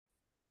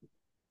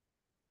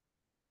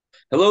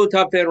Hello,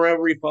 Top Fan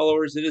Rivalry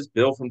followers. It is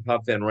Bill from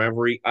Top Fan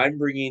Rivalry. I'm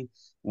bringing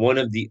one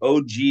of the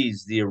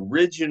OGs, the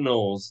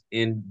originals,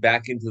 in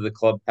back into the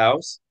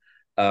clubhouse.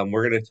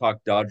 We're going to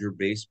talk Dodger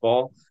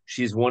baseball.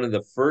 She's one of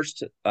the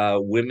first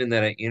women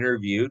that I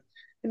interviewed,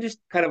 and just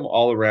kind of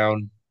all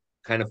around,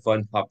 kind of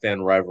fun Top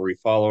Fan Rivalry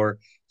follower.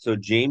 So,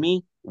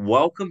 Jamie,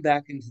 welcome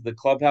back into the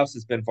clubhouse.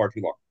 It's been far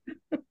too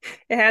long.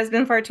 It has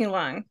been far too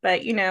long,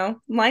 but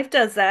life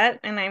does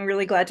that, and I'm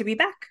really glad to be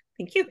back.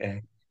 Thank you. Eh,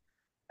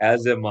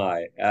 As am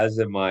I. As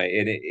am I.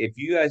 And if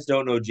you guys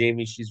don't know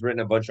Jamie, she's written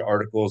a bunch of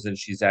articles, and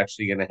she's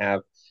actually going to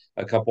have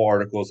a couple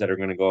articles that are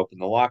going to go up in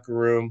the locker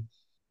room.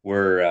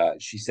 Where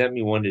she sent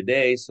me one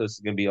today, so it's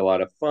going to be a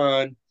lot of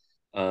fun.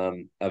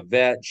 A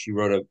vet, she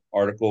wrote an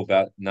article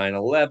about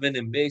 9/11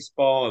 in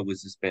baseball. It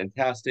was just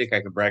fantastic.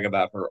 I could brag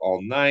about her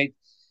all night.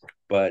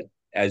 But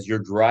as you're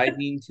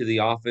driving to the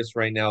office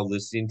right now,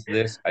 listening to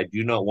this, I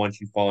do not want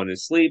you falling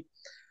asleep.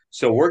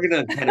 So we're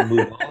going to kind of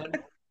move on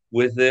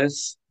with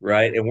this,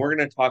 right? And we're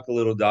going to talk a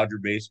little Dodger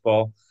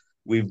baseball.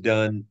 We've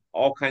done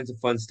all kinds of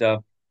fun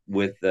stuff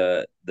with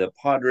the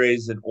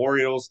Padres and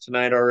Orioles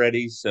tonight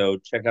already. So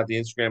check out the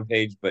Instagram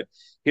page. But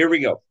here we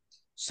go.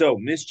 So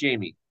Miss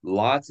Jamie,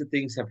 lots of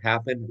things have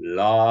happened.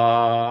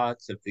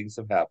 Lots of things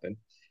have happened.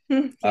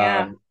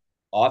 Yeah. Um,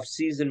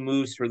 Off-season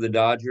moves for the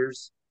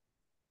Dodgers.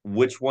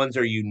 Which ones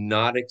are you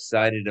not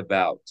excited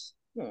about?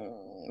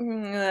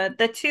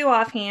 The two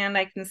offhand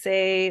I can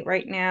say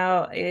right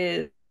now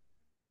is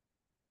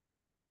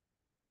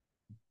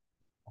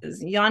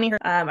Yanni.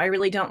 I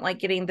really don't like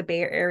getting the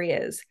Bay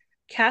Area's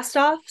cast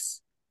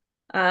offs.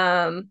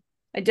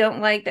 I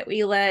don't like that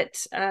we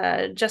let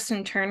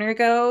Justin Turner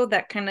go.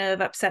 That kind of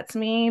upsets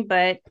me,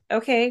 but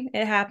okay,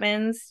 it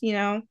happens.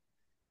 But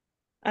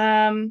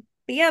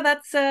yeah,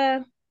 that's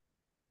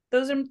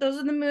those are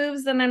the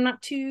moves that I'm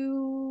not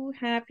too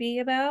happy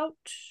about,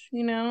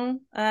 you know.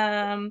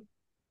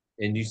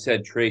 And you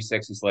said Trey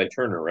Sexy Slide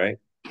Turner, right?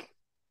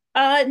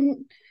 Uh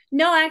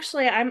no,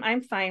 actually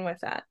I'm fine with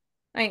that.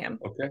 I am.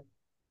 Okay.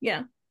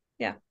 Yeah.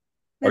 Yeah.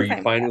 Are I'm you fine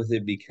with fine that. with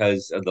it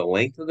because of the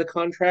length of the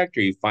contract?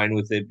 Are you fine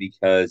with it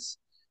because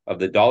of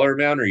the dollar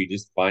amount? Or are you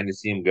just fine to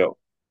see him go?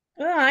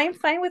 I'm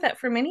fine with that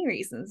for many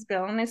reasons,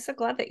 Bill, and I'm so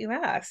glad that you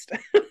asked.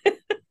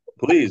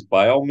 Please,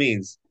 by all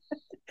means,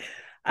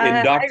 Uh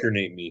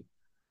indoctrinate me.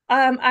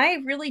 I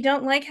really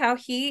don't like how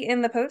he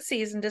in the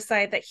postseason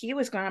decided that he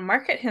was going to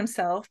market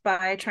himself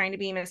by trying to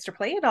be Mr.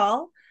 Play It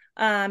All.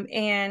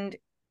 And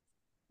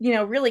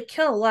really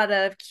kill a lot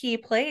of key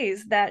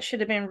plays that should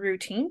have been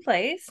routine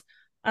plays.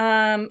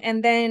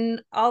 And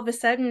then all of a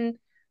sudden,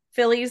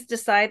 Phillies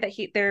decide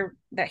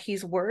that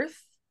he's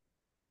worth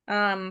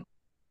um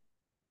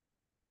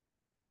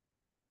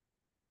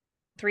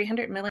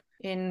 300 million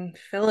in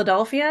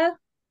Philadelphia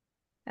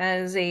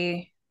as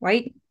a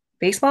white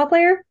baseball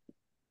player.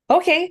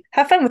 Okay,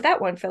 have fun with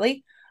that one,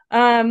 Philly.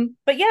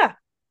 But yeah,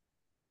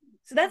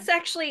 so that's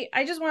actually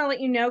I just want to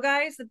let you know,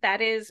 guys,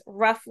 that is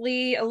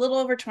roughly a little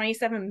over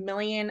 27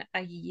 million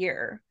a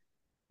year.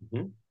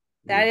 Mhm.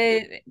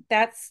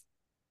 That's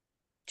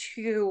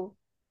to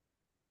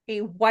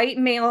a white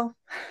male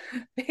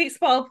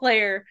baseball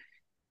player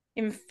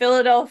in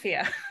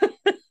Philadelphia.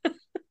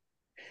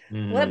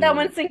 Let that Mm,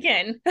 one sink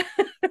in.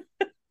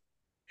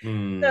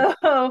 mm.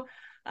 So,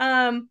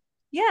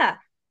 yeah.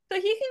 So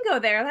he can go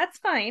there. That's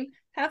fine.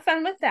 Have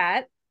fun with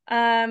that.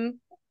 Um,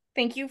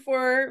 Thank you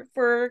for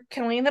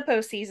killing the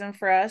postseason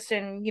for us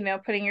and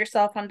putting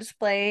yourself on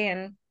display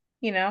and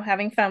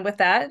having fun with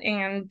that.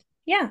 And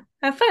yeah,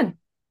 have fun.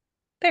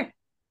 There.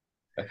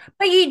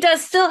 But he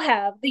does still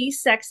have the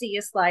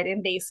sexiest slide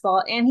in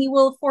baseball, and he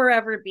will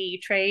forever be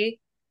Trey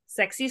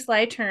Sexy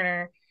Slide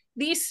Turner,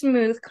 the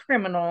smooth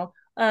criminal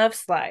of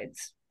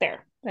slides.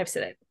 There, I've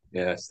said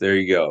Yes, there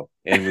you go.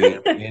 And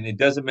it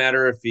doesn't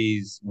matter if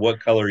he's what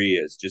color he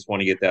is. Just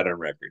want to get that on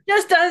record.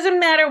 just doesn't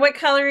matter what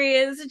color he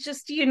is. It's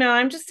just,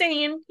 I'm just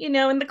saying, in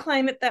the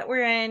climate that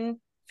we're in,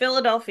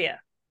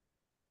 Philadelphia.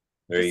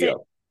 There Just you say,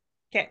 go.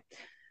 okay.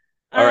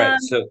 All right.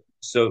 Um,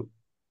 So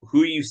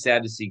who are you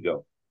sad to see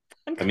go?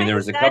 I'm I mean, kind there of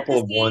was a sad to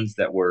couple of see. ones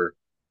that were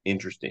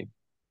interesting.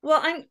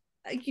 Well,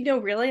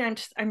 really,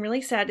 I'm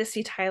really sad to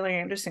see Tyler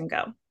Anderson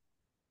go.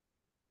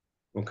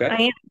 Okay.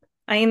 I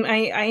am.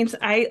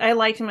 I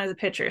liked him as a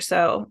pitcher,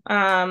 so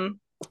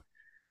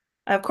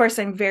of course,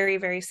 I'm very,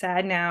 very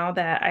sad now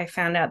that I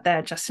found out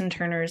that Justin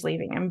Turner is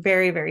leaving. I'm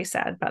very, very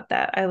sad about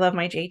that. I love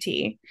my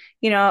JT.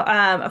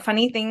 A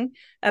funny thing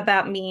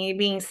about me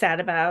being sad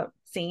about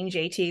seeing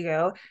JT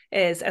go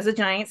is as a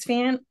Giants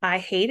fan, I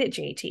hated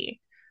JT.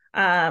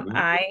 Mhm.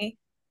 I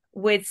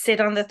would sit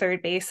on the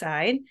third base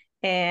side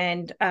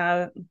and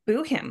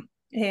boo him.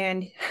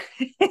 And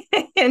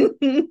and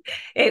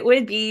it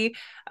would be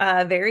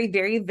very,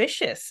 very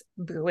vicious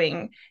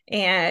booing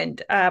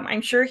and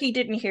I'm sure he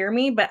didn't hear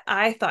me, but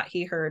I thought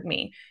he heard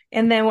me.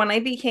 And then when I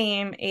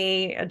became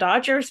a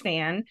Dodgers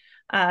fan,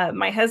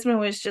 my husband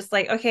was just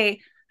like, okay,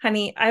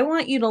 honey, I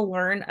want you to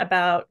learn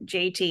about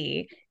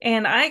JT.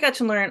 And I got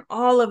to learn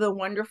all of the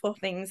wonderful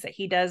things that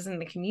he does in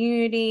the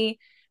community.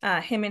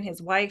 Him and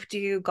his wife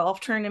do golf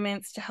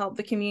tournaments to help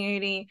the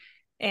community.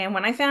 And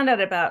when I found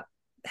out about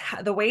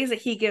the ways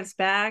that he gives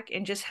back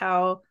and just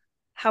how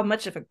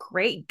much of a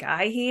great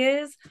guy he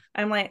is,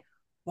 I'm like,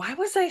 why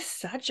was I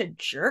such a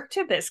jerk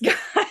to this guy?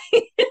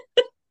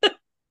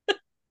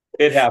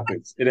 It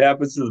happens. It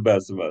happens to the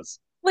best of us.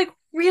 Like,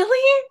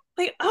 really?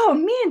 Like, oh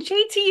man,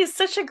 JT is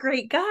such a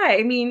great guy.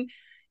 I mean,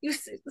 you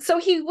so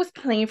he was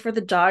playing for the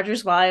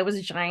Dodgers while I was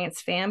a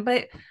Giants fan,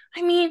 but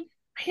I mean,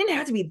 I didn't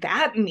have to be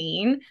that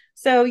mean.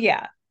 So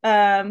yeah.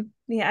 Yeah,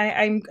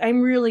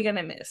 I'm really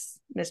gonna miss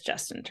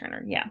Justin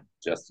Turner. Yeah.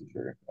 Justin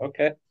Turner.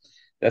 Okay.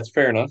 That's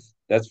fair enough.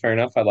 That's fair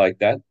enough. I like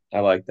that. I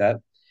like that.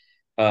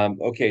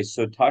 Okay,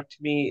 so talk to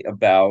me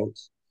about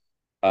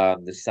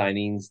the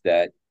signings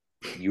that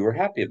you were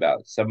happy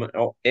about. Some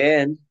oh,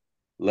 and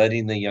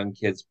letting the young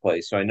kids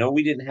play. So I know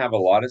we didn't have a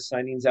lot of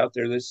signings out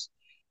there this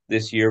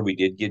year. We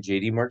did get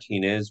JD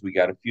Martinez. We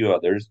got a few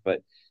others,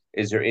 but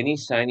is there any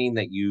signing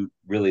that you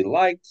really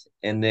liked?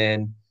 And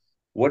then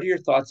what are your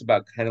thoughts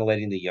about kind of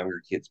letting the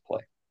younger kids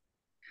play?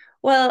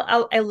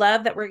 Well, I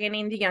love that we're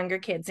getting the younger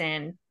kids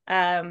in.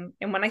 And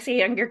when I say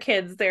younger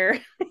kids, they're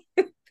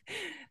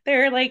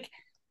they're like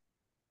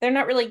they're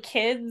not really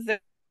kids, they're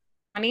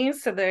 20s,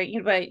 so they're,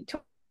 but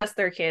to us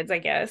they're kids, I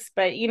guess.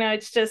 But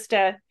it's just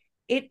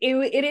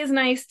it is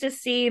nice to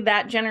see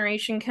that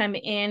generation come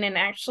in and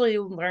actually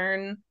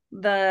learn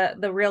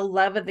the real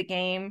love of the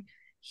game,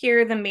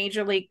 hear the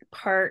major league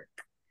park,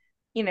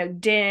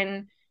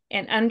 din,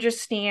 and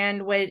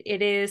understand what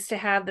it is to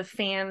have the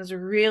fans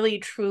really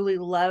truly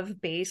love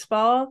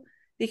baseball,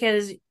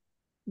 because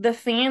the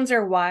fans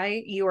are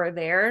why you are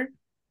there.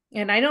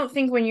 And I don't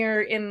think when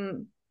you're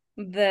in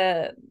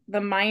the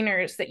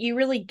minors that you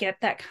really get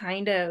that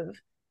kind of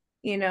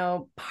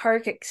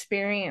park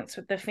experience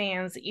with the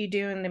fans that you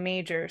do in the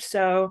majors.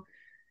 So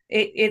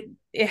it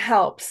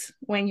helps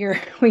when you're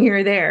when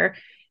you're there.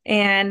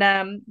 And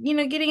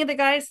getting the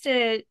guys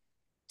to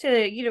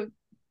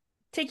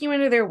take you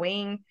under their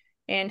wing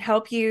and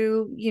help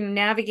you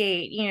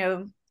navigate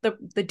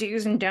the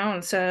do's and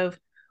don'ts of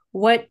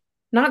what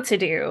not to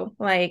do,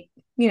 like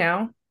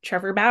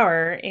Trevor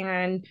Bauer,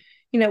 and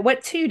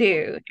what to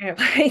do,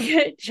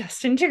 like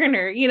Justin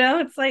Turner.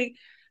 It's like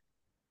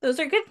those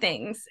are good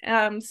things.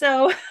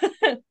 So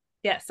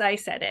yes, I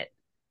said it.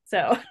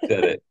 So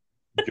Said it.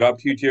 Drop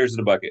two tears in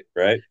a bucket,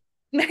 right?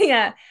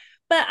 yeah.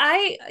 But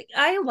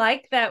I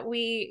like that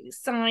we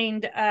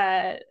signed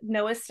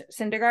Noah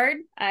Syndergaard.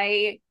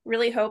 I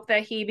really hope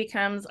that he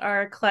becomes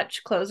our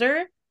clutch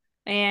closer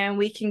and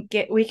we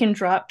can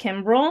drop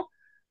Kimbrel.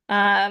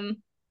 Um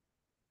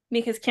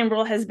because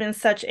Kimbrel has been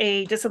such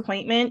a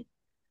disappointment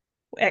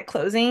at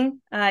closing.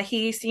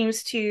 He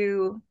seems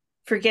to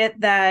forget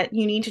that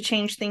you need to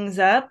change things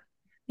up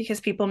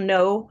because people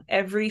know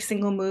every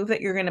single move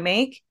that you're going to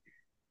make.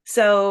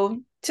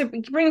 So to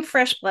bring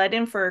fresh blood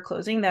in for a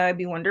closing, that would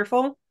be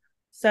wonderful.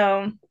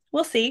 So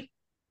we'll see.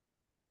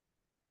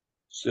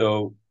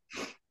 So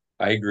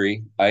I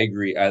agree. I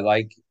agree. I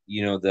like,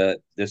 the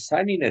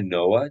signing of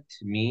Noah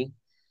to me,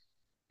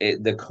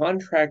 the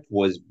contract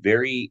was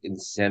very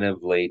incentive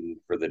laden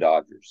for the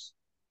Dodgers,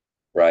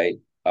 right?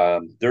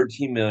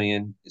 13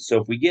 million.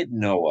 So if we get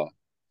Noah,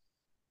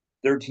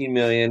 13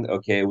 million,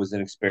 okay, it was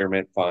an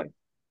experiment, fine.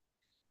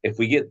 If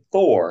we get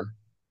Thor,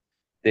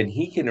 then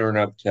he can earn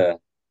up to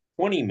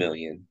 20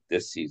 million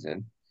this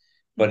season,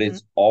 but Mm-hmm.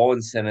 it's all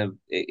incentive.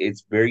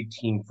 It's very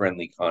team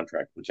friendly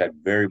contract, which I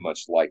very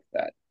much like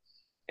that.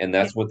 And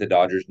Yeah. that's what the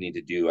Dodgers need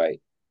to do.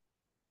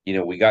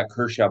 We got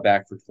Kershaw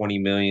back for 20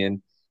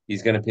 million.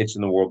 He's going to pitch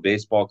in the World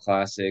Baseball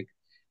Classic.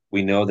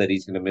 We know that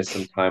he's going to miss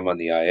some time on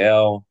the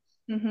IL.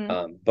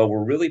 Mm-hmm. But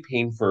we're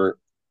paying for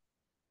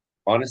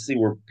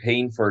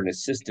an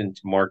assistant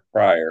to Mark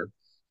Pryor,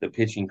 the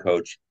pitching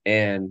coach,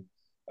 and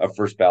a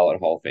first ballot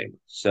Hall of Famer.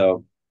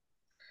 So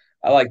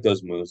I like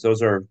those moves.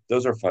 Those are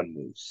fun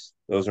moves.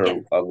 Those are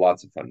Yeah.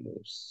 lots of fun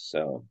moves.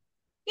 So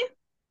Yeah.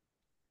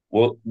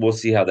 we'll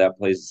see how that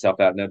plays itself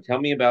out. Now tell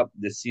me about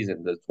this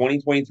season, the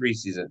 2023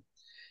 season.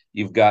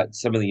 You've got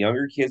some of the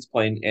younger kids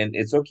playing, and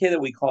it's okay that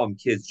we call them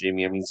kids,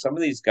 Jamie. I mean, some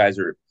of these guys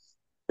are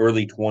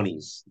early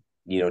 20s,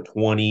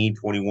 20,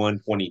 21,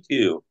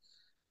 22.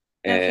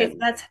 Okay, so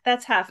And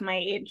that's half my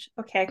age.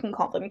 Okay, I can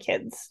call them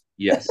kids.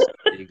 yes,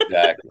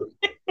 exactly.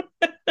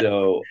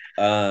 So,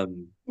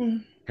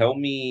 Mm. tell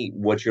me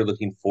what you're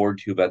looking forward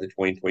to about the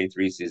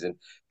 2023 season,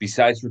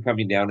 besides for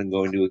coming down and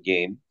going to a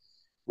game,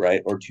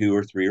 right? Or two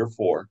or three or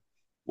four.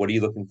 What are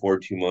you looking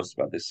forward to most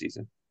about this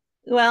season?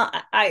 Well,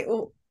 I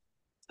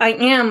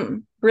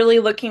am really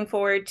looking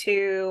forward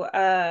to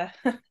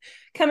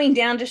coming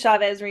down to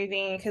Chavez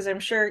Ravine, because I'm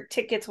sure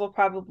tickets will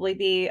probably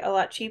be a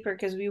lot cheaper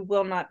because we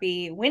will not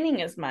be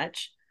winning as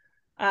much.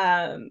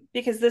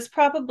 Because this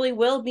probably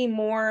will be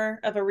more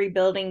of a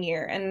rebuilding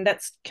year, and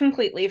that's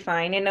completely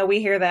fine. I know we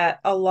hear that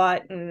a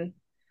lot in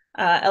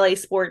LA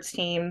sports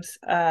teams,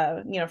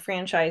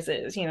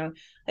 franchises.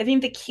 I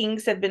think the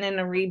Kings have been in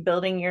a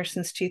rebuilding year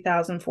since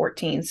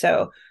 2014,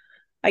 so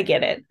I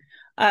get it.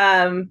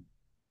 Um,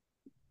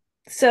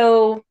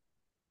 so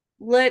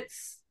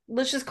let's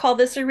just call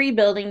this a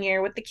rebuilding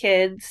year with the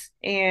kids,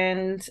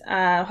 and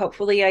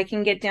hopefully I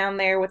can get down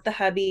there with the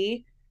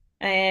hubby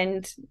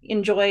and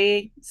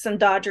enjoy some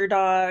Dodger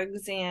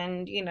dogs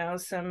and,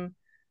 some,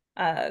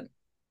 uh,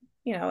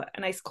 a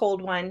nice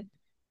cold one.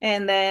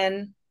 And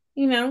then,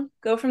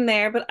 go from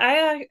there. But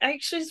I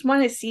actually just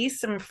want to see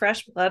some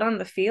fresh blood on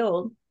the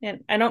field.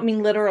 And I don't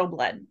mean literal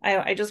blood.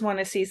 I just want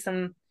to see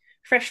some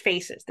fresh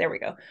faces. There we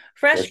go.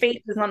 Fresh Fresh.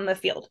 faces on the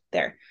field.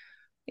 There.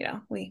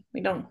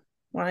 We don't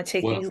want to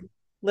take Well, things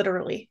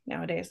literally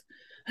nowadays.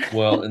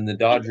 well, and the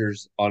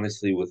Dodgers,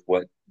 honestly, with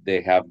what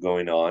they have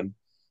going on,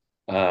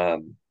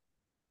 um,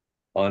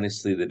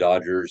 honestly, the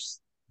Dodgers,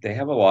 they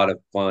have a lot of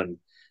fun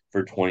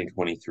for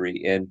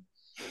 2023. And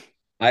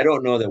I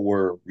don't know that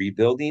we're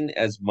rebuilding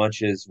as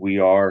much as we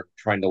are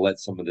trying to let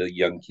some of the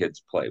young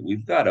kids play.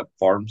 We've got a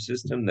farm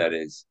system that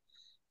is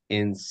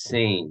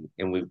insane,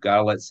 and we've got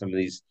to let some of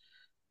these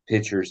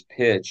pitchers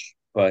pitch.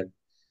 But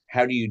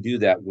how do you do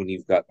that when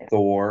you've got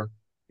Thor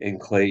and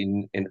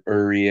Clayton and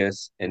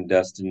Urias and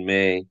Dustin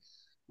May?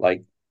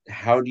 Like,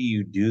 how do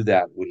you do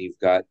that when you've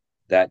got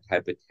that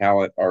type of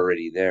talent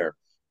already there?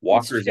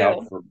 It's Walker's out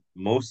true. for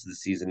most of the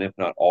season, if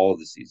not all of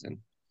the season.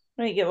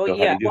 Well, So how do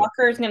yeah, you do it?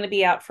 Walker is going to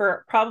be out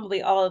for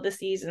probably all of the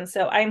season.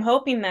 So I'm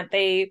hoping that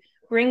they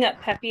bring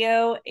up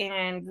Pepio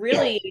and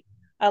really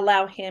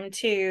allow him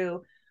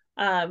to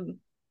um,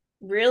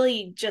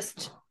 really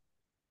just,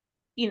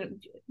 you know,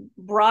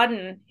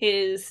 broaden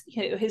his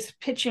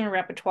pitching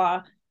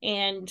repertoire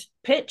and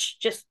pitch.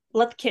 Just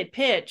let the kid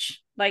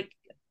pitch, like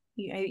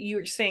you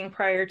were saying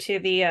prior to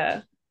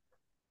the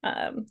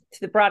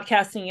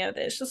broadcasting of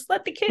this. Just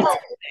let the kids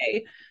play.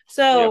 Yep.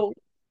 So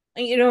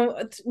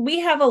we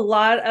have a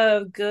lot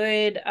of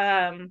good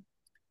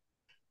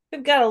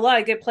we've got a lot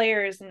of good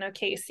players in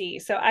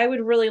OKC. So I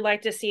would really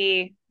like to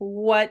see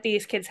what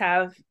these kids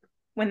have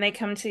when they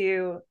come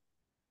to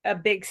a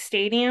big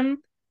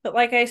stadium. But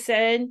like I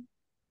said,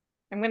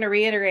 I'm going to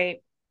reiterate,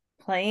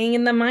 playing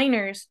in the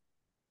minors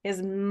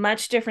is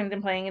much different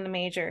than playing in the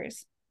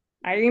majors.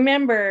 I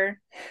remember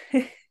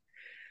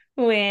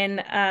when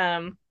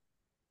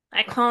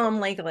I call him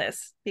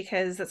Legolas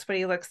because that's what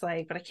he looks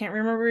like, but I can't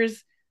remember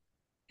his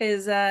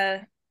his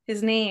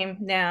name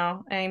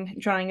now. I'm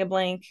drawing a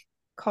blank.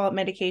 Call it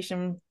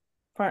medication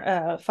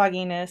for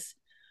fogginess.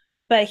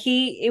 But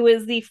it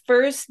was the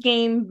first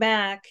game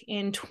back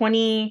in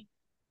 2020.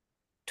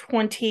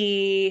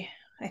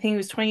 I think it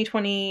was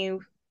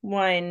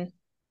 2021,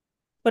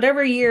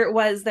 whatever year it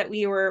was that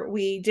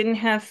we didn't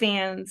have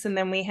fans, and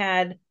then we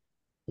had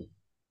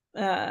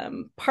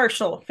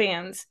partial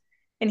fans,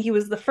 and he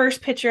was the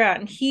first pitcher out,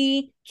 and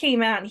he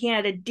came out and he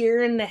had a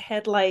deer in the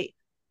headlight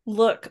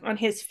look on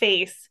his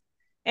face,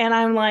 and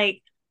I'm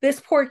like, this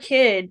poor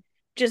kid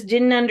just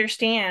didn't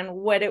understand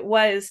what it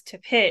was to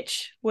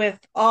pitch with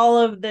all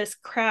of this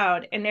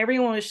crowd, and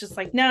everyone was just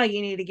like, no,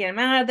 you need to get him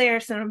out of there,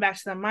 send him back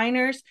to the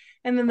minors.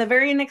 And then the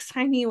very next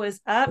time he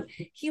was up,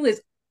 he was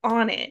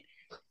on it.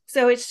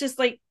 So it's just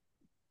like,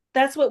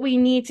 that's what we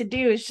need to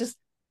do, is just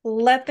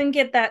let them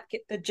get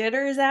the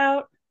jitters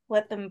out,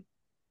 let them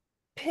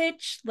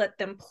pitch, let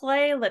them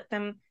play, let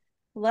them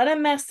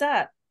mess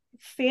up.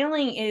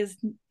 Failing is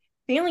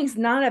Failing's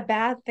not a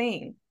bad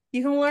thing.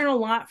 You can learn a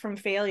lot from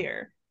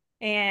failure.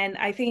 And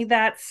I think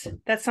that's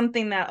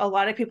something that a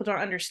lot of people don't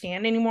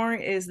understand anymore,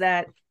 is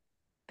that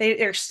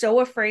they're so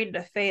afraid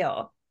to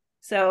fail.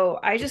 So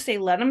I just say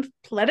let them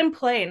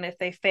play, and if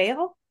they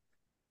fail,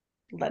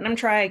 let them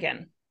try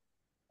again.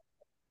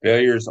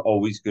 Failure is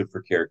always good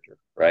for character,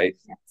 right?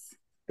 Yes.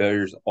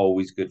 Failure is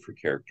always good for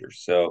character.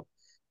 So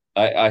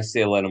I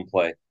say let them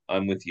play.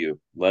 I'm with you.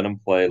 Let them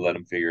play. Let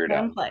them figure it Let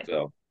out. them play.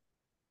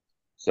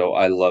 So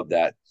I love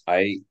that.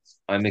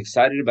 I'm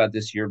excited about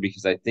this year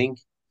because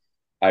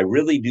I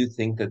really do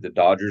think that the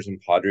Dodgers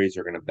and Padres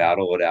are going to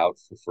battle it out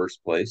for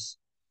first place,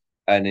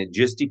 and it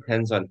just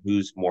depends on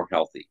who's more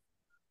healthy.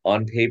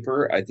 On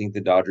paper, I think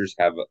the Dodgers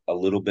have a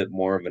little bit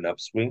more of an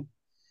upswing,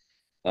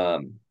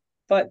 um,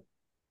 but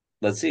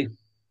let's see.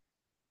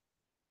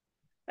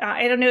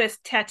 I don't know. Is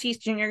Tatis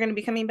Jr. going to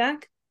be coming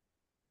back?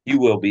 He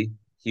will be.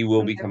 He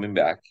will be Okay. coming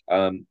back.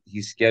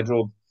 He's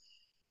scheduled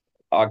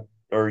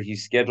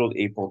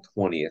April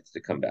 20th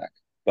to come back,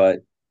 but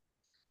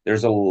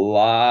there's a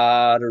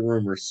lot of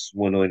rumors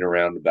swirling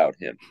around about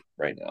him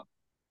right now.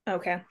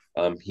 Okay.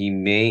 He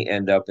may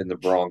end up in the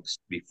Bronx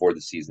before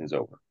the season's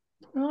over.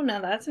 Oh,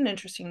 no, that's an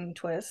interesting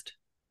twist.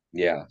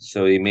 Yeah,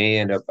 so he may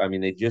end up. I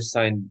mean, they just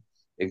signed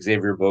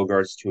Xavier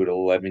Bogarts to an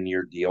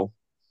 11-year deal,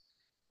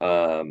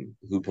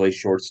 who plays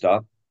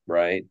shortstop,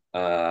 right?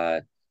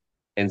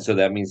 And so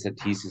that means that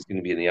Tatis is going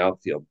to be in the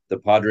outfield. The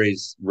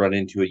Padres run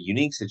into a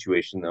unique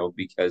situation though,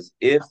 because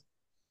if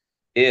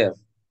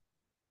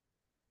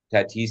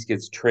Tatis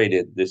gets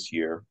traded this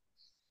year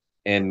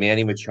and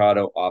Manny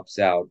Machado opts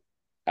out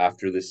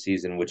after this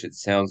season, which it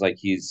sounds like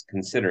he's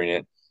considering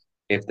it,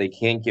 if they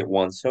can't get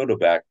Juan Soto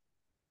back,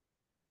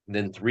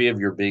 then three of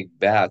your big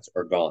bats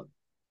are gone.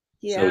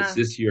 So it's Yeah.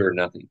 this year or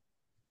nothing.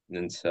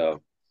 And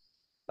so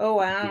Oh,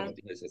 we'll see how wow.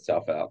 it plays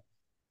itself out.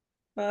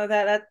 Well,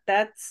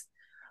 that's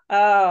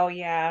oh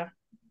yeah.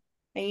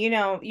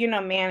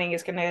 And Manning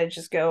is gonna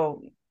just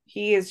go.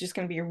 He is just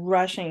gonna be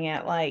rushing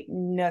it like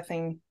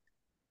nothing.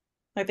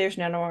 Like there's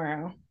no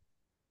tomorrow.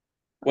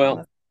 Well,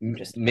 That's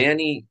interesting.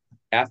 Manny,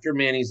 after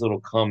Manny's little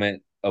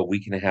comment a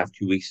week and a half,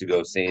 2 weeks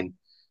ago, saying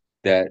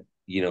that,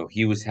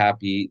 he was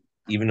happy,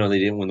 even though they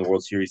didn't win the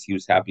World Series, he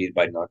was happy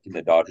by knocking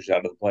the Dodgers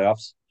out of the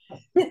playoffs.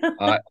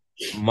 Uh,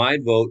 my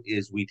vote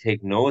is we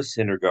take Noah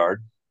Syndergaard,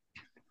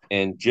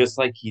 and just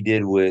like he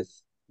did with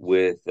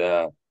with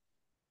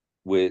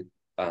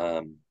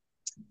um,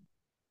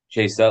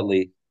 Chase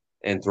Utley,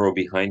 and throw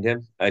behind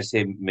him. I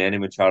say Manny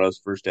Machado's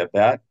first at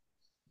bat,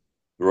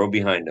 throw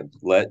behind him.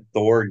 Let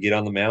Thor get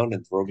on the mound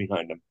and throw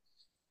behind him,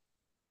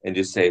 and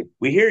just say,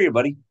 "We hear you,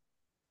 buddy."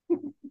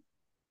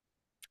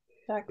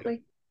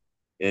 Exactly.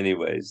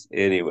 Anyways.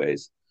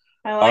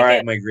 I All like right,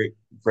 it. my great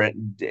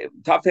friend,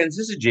 top fans.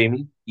 This is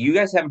Jamie. You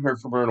guys haven't heard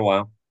from her in a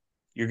while.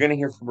 You're going to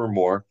hear from her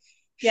more.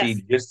 She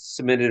Yes. just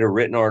submitted a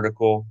written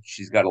article.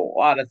 She's got a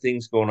lot of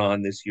things going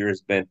on. This year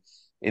has been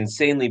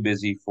insanely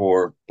busy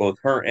for both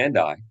her and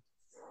I.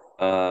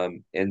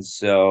 And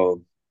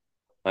so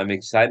I'm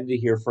excited to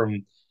hear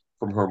from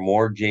her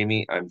more,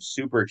 Jamie. I'm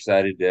super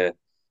excited to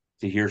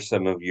hear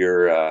some of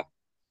your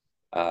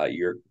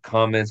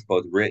comments,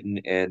 both written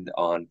and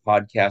on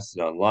podcasts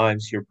and on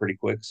lives here pretty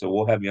quick. So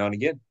we'll have you on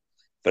again.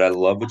 But I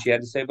love what you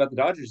had to say about the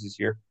Dodgers this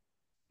year.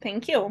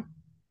 Thank you.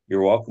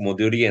 You're welcome. We'll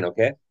do it again.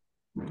 Okay.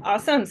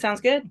 Awesome.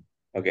 Sounds good.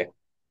 Okay.